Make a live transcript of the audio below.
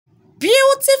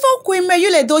Beautiful Queen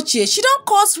Yul Edochie, she don't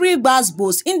cause real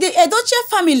gbasgbos in the Edochie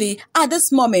family at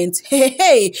this moment.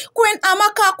 Hey, Queen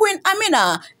Amaka, Queen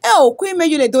Amina, Queen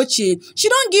Yul Edochie, she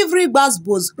don't give real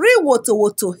gbasgbos, real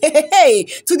woto, hey,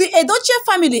 to the Edochie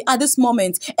family at this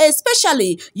moment,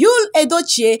 especially Yul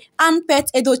Edochie and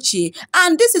Pete Edochie.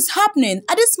 And this is happening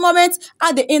at this moment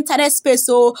at the internet space.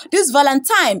 So this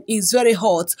Valentine is very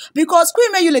hot because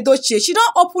Queen Yul Edochie, she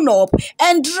don't open up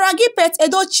and draggy Pete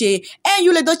Edochie and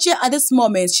Yul Edochie at this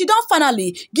moment. She don't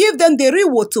finally give them the real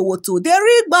woto, the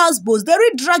real gbasgbos, the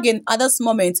real dragon at this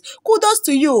moment. Kudos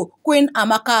to you, Queen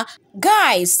Amaka.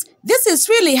 Guys, this is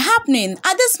really happening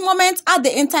at this moment at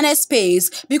the internet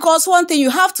space because one thing you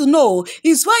have to know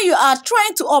is when you are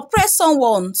trying to oppress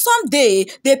someone, someday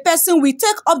the person will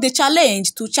take up the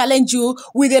challenge to challenge you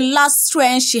with the last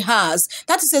strength she has.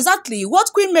 That is exactly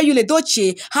what Queen Yul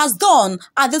Edochie has done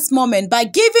at this moment by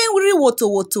giving real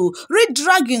woto, real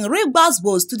dragging, real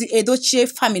gbasgbos to the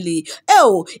Edochie family.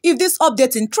 Oh, if this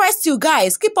update interests you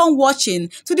guys, keep on watching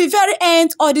to the very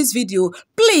end of this video.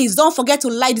 Please don't forget to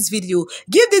like this video.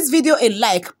 Give this video a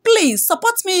like. Please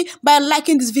support me by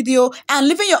liking this video and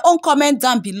leaving your own comment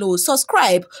down below.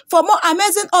 Subscribe for more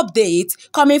amazing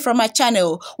updates coming from my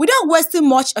channel. Without wasting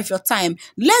much of your time,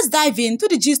 let's dive into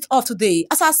the gist of today.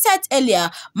 As I said earlier,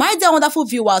 my dear wonderful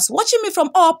viewers watching me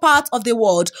from all parts of the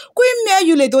world, Queen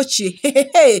Yul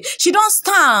Edochie, she don't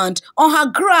stand on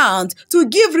her ground to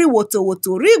give real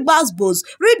woto, real gbasgbos,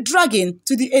 real dragging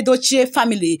to the Edochie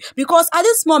family because at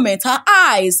this moment her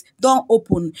eyes don't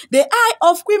open. The eye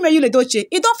of Queen Yul Edochie,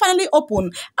 it don't finally open,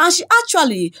 and she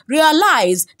actually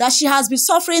realized that she has been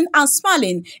suffering and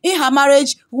smiling in her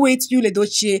marriage with Yul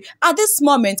Edochie. At this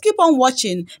moment, keep on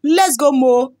watching. Let's go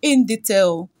more in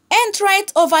detail. And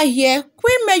right over here,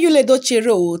 Queen Yul Edochie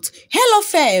wrote, "Hello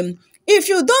fam. If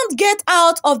you don't get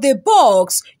out of the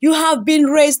box you have been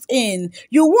raised in,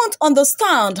 you won't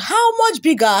understand how much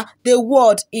bigger the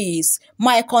world is.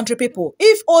 My country people,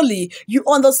 if only you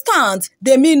understand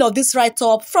the meaning of this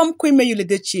write-up from Queen Yul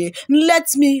Edochie.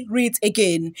 Let me read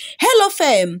again. Hello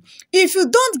fam, if you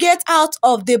don't get out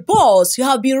of the box you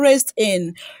have been raised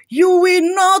in, you will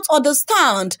not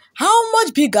understand how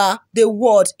much bigger the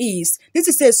world is." This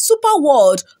is a super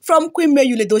word from Queen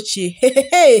Yul Edochie.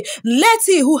 Let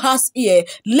he who has ear,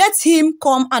 let him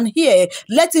come and hear.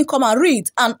 Let him come and read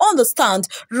and understand.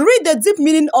 Read the deep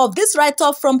meaning of this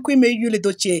write-up from Queen Yul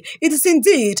Edochie. It is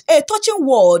indeed a touching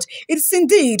word. It is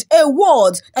indeed a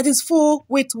word that is full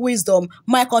with wisdom.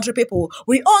 My country people,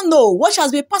 we all know what she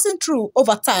has been passing through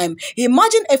over time.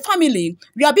 Imagine a family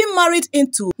you are being married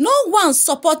into. No one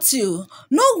supports you.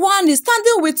 No one is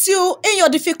standing with you in your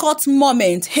difficult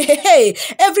moment.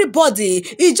 Everybody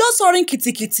is just soaring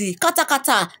kitty,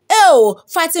 kata,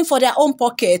 fighting for their own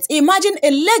pocket. Imagine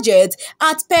a legend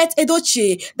at Pete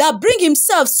Edochie that bring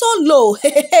himself so low,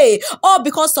 all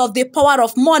because of the power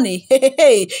of money.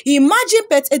 Imagine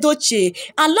Pete Edochie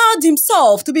allowed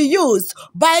himself to be used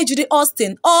by Judy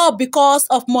Austin, all because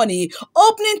of money.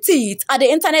 Opening teeth at the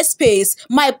internet space,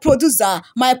 my producer,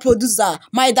 my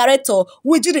director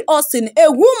with Judy Austin,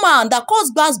 a woman that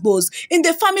caused gbasgbos in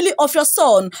the family of your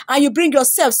son, and you bring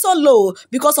yourself so low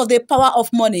because of the power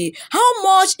of money. How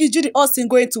much is Judy Austin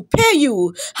going to pay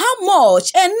you? How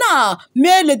much? And now,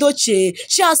 Yul Edochie,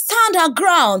 she has stand her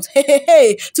ground,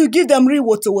 to give them real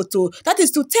woto. That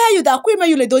is to tell you that Queen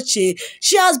Yul Edochie,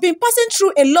 she has been passing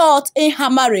through a lot in her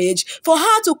marriage. For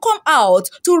her to come out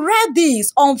to write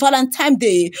this on Valentine's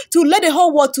Day, to let the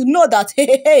whole world to know that,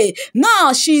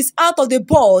 now she is out of the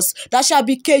box that shall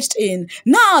be caged in.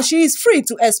 Now she is free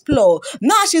to explore.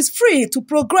 Now she's free to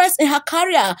progress in her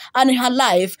career and in her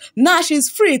life. Now she's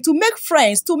free to make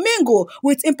friends, to mingle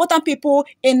with important people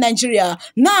in Nigeria.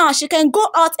 Now she can go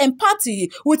out and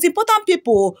party with important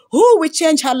people who will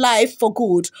change her life for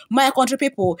good. My country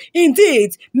people,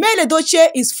 indeed, Yul Edochie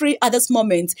is free at this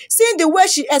moment. Seeing the way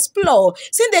she explore,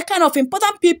 seeing the kind of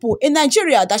important people in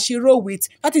Nigeria that she roll with,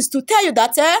 that is to tell you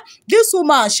that this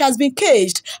woman, she has been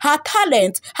caged. Her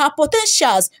talent, her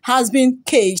potentials has been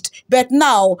caged. But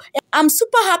now, I'm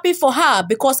super happy for her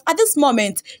because at this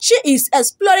moment, she is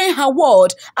exploring her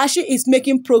world and she is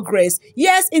making progress.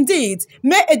 Yes, indeed,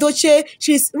 Yul Edochie,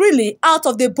 she's really out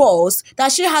of the box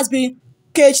that she has been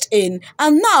caged in,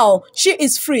 and now she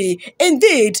is free.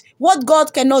 Indeed, what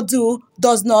God cannot do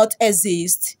does not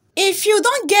exist. If you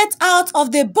don't get out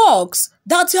of the box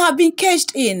that you have been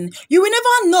caged in, you will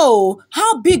never know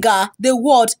how bigger the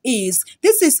world is.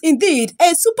 This is indeed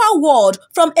a super word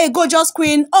from a gorgeous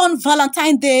queen on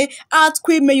Valentine's Day at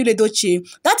Queen Yul Edochie.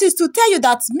 That is to tell you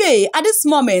that May, at this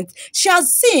moment, she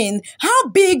has seen how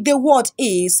big the world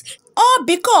is. All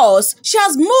because she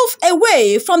has moved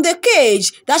away from the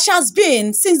cage that she has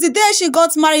been since the day she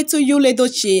got married to Yul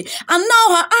Edochie, and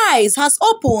now her eyes has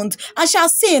opened and she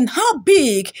has seen how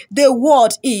big the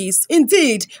world is.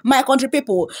 Indeed, my country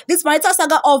people, this marital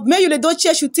saga of May Yul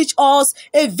Edochie should teach us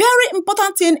a very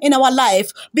important thing in our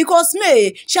life, because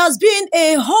May, she has been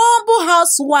a humble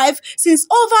housewife since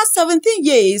over 17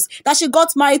 years that she got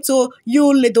married to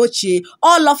Yul Edochie.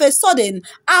 All of a sudden,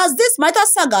 as this marital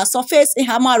saga surfaced in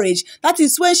her marriage, that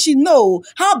is when she know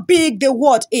how big the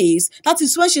world is. That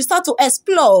is when she start to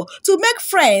explore, to make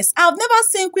friends. I've never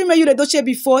seen Queen May Yul Edochie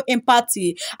before in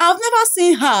party. I've never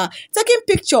seen her taking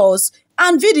pictures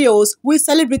and videos with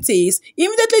celebrities.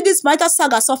 Immediately this marital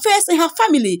saga surfaced in her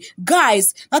family.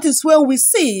 Guys, that is when we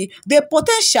see the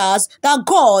potentials that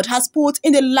God has put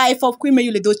in the life of Queen May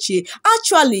Yul Edochie.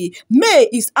 Actually, May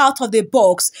is out of the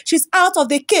box. She's out of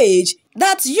the cage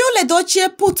that Yul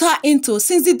Edochie put her into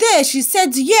since the day she said,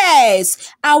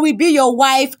 yes, I will be your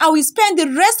wife. I will spend the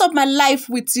rest of my life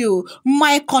with you.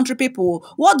 My country people,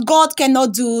 what God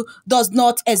cannot do does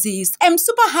not exist. I'm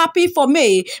super happy for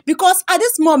May, because at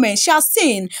this moment she has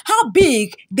seen how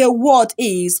big the world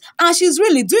is, and she's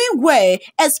really doing well,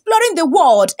 exploring the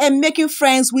world and making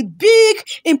friends with big,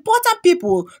 important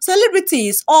people,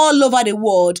 celebrities all over the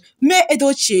world. May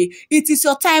Edochie, it is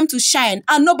your time to shine,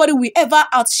 and nobody will ever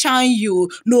outshine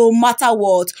you, no matter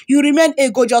what. You remain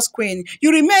a gorgeous queen.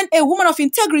 You remain a woman of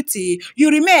integrity. You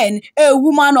remain a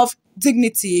woman of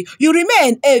dignity. You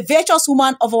remain a virtuous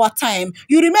woman of our time.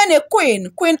 You remain a queen.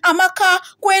 Queen Amaka,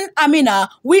 Queen Amina,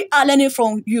 we are learning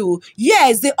from you.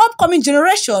 Yes, the upcoming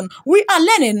generation, we are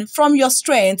learning from your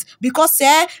strength, because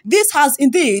this has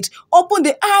indeed opened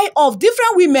the eye of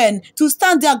different women to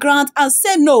stand their ground and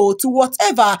say no to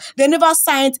whatever they never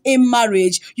signed in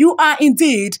marriage. You are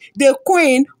indeed the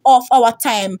queen of our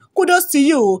time. Kudos to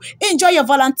you. Enjoy your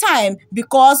Valentine,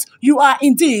 because you are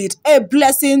indeed a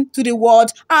blessing to the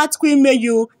world at Queen May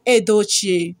Yul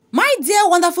Edochie. My dear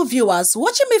wonderful viewers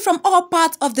watching me from all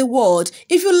parts of the world,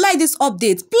 if you like this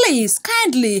update, please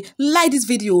kindly like this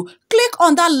video. Click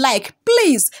on that like,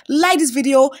 please like this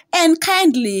video, and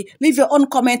kindly leave your own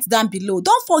comments down below.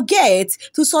 Don't forget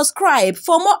to subscribe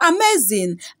for more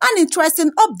amazing and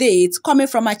interesting updates coming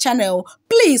from my channel.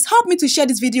 Please help me to share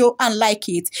this video and like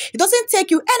it. It doesn't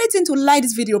take you anything to like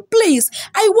this video. Please,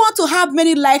 I want to have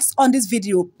many likes on this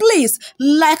video. Please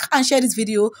like and share this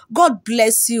video. God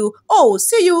bless you. Oh,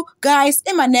 see you guys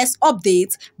in my next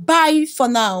update. Bye for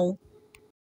now.